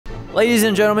Ladies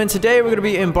and gentlemen, today we're going to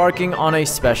be embarking on a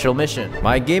special mission.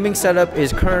 My gaming setup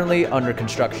is currently under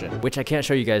construction, which I can't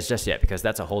show you guys just yet because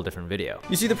that's a whole different video.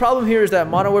 You see, the problem here is that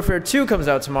Modern Warfare 2 comes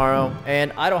out tomorrow,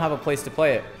 and I don't have a place to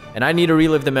play it. And I need to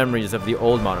relive the memories of the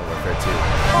old Modern Warfare 2.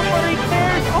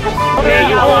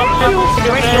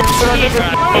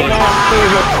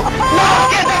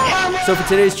 So for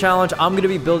today's challenge, I'm going to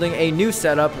be building a new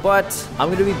setup, but I'm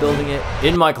going to be building it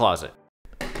in my closet.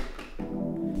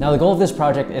 Now the goal of this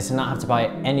project is to not have to buy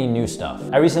any new stuff.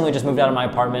 I recently just moved out of my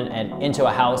apartment and into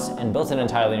a house and built an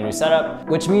entirely new setup,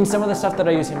 which means some of the stuff that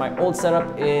I use in my old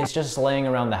setup is just laying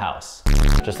around the house.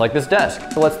 Just like this desk.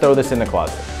 So let's throw this in the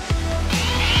closet.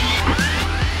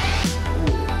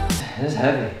 This is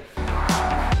heavy.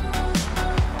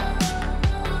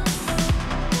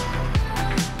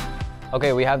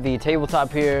 Okay, we have the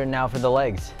tabletop here. Now for the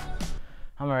legs.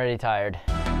 I'm already tired.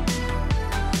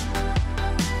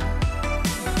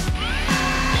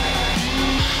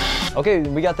 Okay,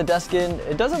 we got the desk in.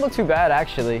 It doesn't look too bad,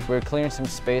 actually. We're clearing some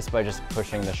space by just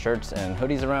pushing the shirts and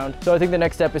hoodies around. So I think the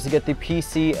next step is to get the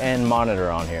PC and monitor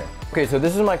on here. Okay, so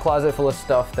this is my closet full of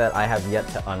stuff that I have yet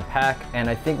to unpack, and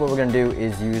I think what we're gonna do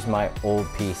is use my old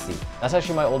PC. That's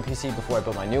actually my old PC before I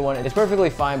built my new one. It's perfectly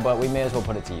fine, but we may as well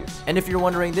put it to use. And if you're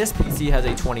wondering, this PC has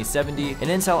a 2070, an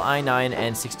Intel i9,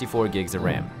 and 64 gigs of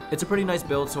RAM. It's a pretty nice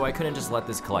build, so I couldn't just let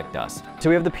this collect dust. So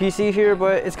we have the PC here,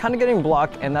 but it's kind of getting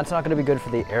blocked, and that's not gonna be good for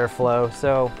the airflow,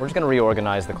 so we're just gonna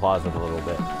reorganize the closet a little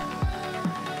bit.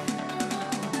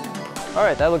 All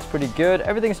right, that looks pretty good.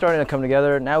 Everything's starting to come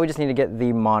together. Now we just need to get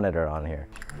the monitor on here.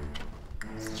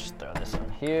 Let's just throw this on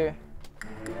here.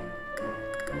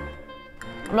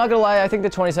 I'm not gonna lie, I think the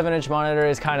 27-inch monitor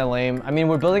is kind of lame. I mean,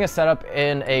 we're building a setup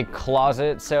in a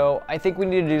closet, so I think we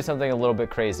need to do something a little bit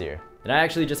crazier. And I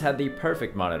actually just had the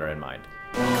perfect monitor in mind.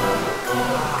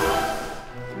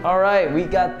 All right, we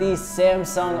got the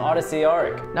Samsung Odyssey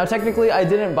Arc. Now, technically, I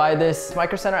didn't buy this.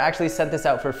 Micro Center actually sent this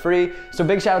out for free, so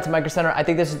big shout out to Micro Center. I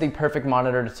think this is the perfect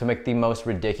monitor to make the most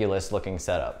ridiculous looking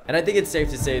setup. And I think it's safe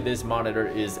to say this monitor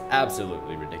is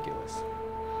absolutely ridiculous.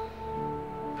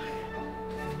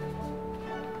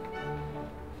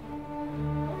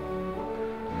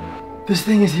 This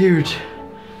thing is huge.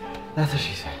 That's what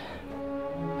she said.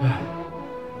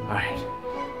 All right.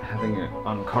 Having it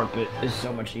on carpet is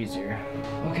so much easier.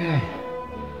 Okay.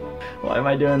 Why am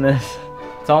I doing this?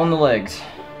 It's all in the legs.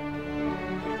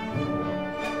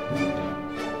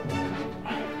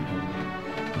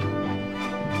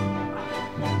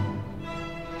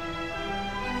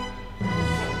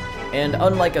 And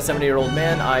unlike a 70-year-old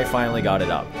man, I finally got it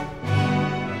up.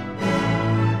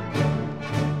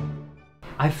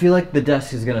 I feel like the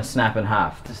desk is gonna snap in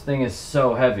half. This thing is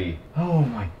so heavy. Oh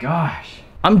my gosh.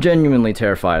 I'm genuinely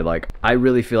terrified. Like, I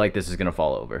really feel like this is gonna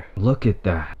fall over. Look at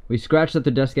that. We scratched up the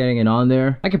desk getting it on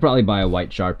there. I could probably buy a white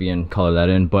Sharpie and color that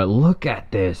in, but look at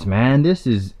this, man. This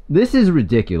is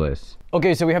ridiculous.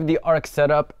 Okay, so we have the Arc set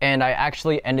up, and I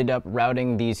actually ended up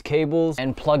routing these cables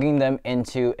and plugging them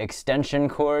into extension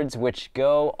cords, which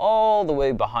go all the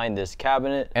way behind this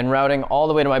cabinet, and routing all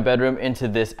the way to my bedroom into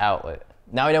this outlet.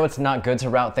 Now I know it's not good to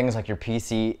route things like your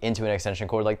PC into an extension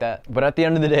cord like that, but at the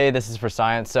end of the day, this is for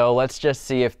science, so let's just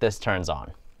see if this turns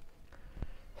on.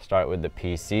 Start with the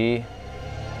PC.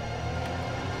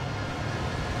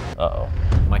 Uh-oh.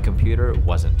 My computer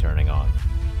wasn't turning on.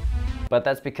 But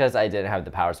that's because I didn't have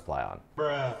the power supply on.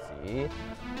 Bruh. See?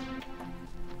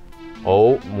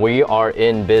 Oh, we are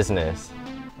in business.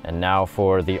 And now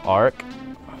for the Arc.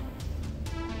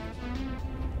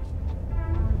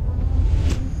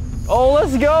 Oh,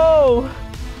 let's go!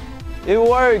 It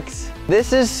works.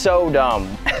 This is so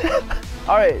dumb.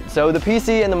 All right, so the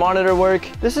PC and the monitor work.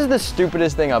 This is the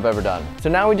stupidest thing I've ever done. So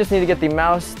now we just need to get the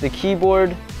mouse, the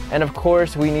keyboard, and of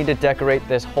course we need to decorate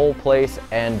this whole place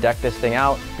and deck this thing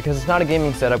out because it's not a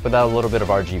gaming setup without a little bit of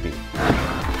RGB.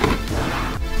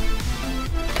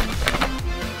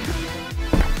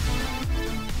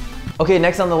 Okay,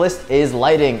 next on the list is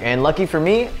lighting, and lucky for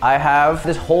me, I have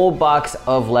this whole box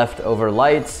of leftover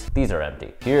lights. These are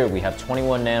empty. Here we have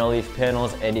 21 Nanoleaf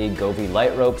panels and a Govee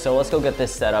light rope, so let's go get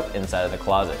this set up inside of the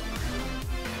closet.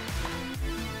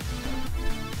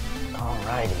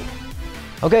 Alrighty.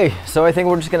 Okay, so I think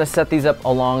we're just gonna set these up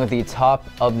along the top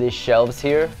of these shelves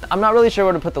here. I'm not really sure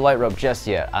where to put the light rope just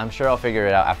yet. I'm sure I'll figure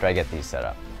it out after I get these set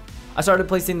up. I started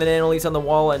placing the Nanoleafs on the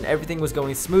wall and everything was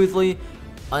going smoothly,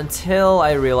 until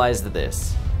I realized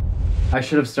this. I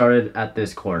should have started at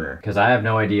this corner because I have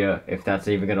no idea if that's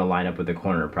even gonna line up with the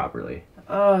corner properly.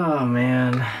 Oh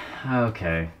man.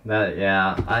 Okay.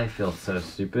 Yeah, I feel so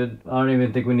stupid. I don't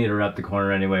even think we need to wrap the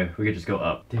corner anyway. We could just go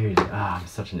up. Dude, I'm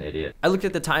such an idiot. I looked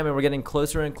at the time and we're getting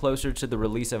closer and closer to the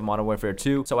release of Modern Warfare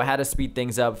 2, so I had to speed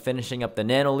things up, finishing up the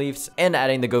nano leaves and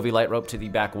adding the Govee light rope to the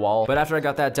back wall. But after I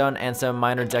got that done and some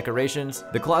minor decorations,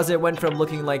 the closet went from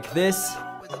looking like this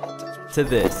to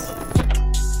this.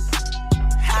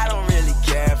 I don't really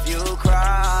care if you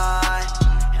cry.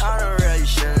 I don't really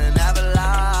shouldn't ever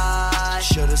lie.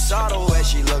 Should've saw the way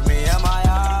she looked me in my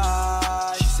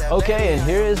eyes. She said, Okay, and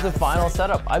here is the final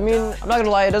setup. I mean, I'm not gonna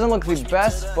lie, it doesn't look the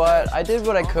best, but I did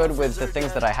what I could with the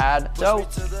things that I had. So,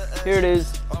 here it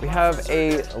is. We have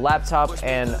a laptop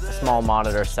and a small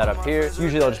monitor set up here.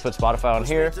 Usually I'll just put Spotify on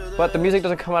here, but the music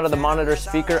doesn't come out of the monitor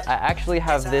speaker. I actually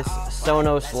have this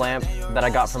Sonos lamp that I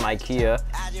got from IKEA,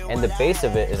 and the base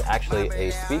of it is actually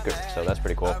a speaker, so that's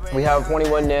pretty cool. We have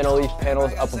 21 nano leaf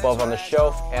panels up above on the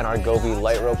shelf, and our Govee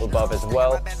light rope above as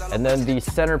well. And then the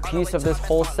centerpiece of this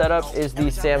whole setup is the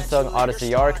Samsung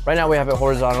Odyssey Arc. Right now we have it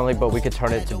horizontally, but we could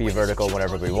turn it to be vertical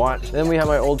whenever we want. Then we have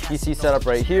my old PC setup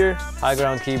right here, high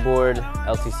ground keyboard,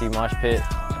 LTC mosh pit.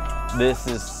 This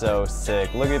is so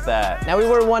sick. Look at that. Now we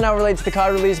were 1 hour late to the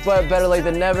COD release, but better late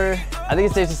than never. I think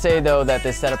it's safe to say though that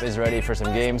this setup is ready for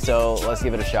some games, so let's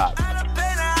give it a shot.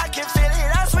 I can feel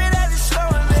it, I swear that it's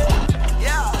slowing me.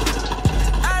 Yeah.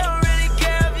 I don't really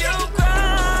care if you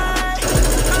cry.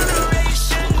 I don't really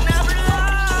shouldn't ever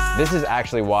lie. This is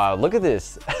actually wild. Look at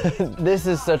this. This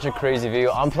is such a crazy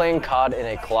view. I'm playing COD in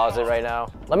a closet right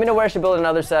now. Let me know where I should build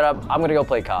another setup. I'm gonna go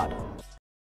play COD.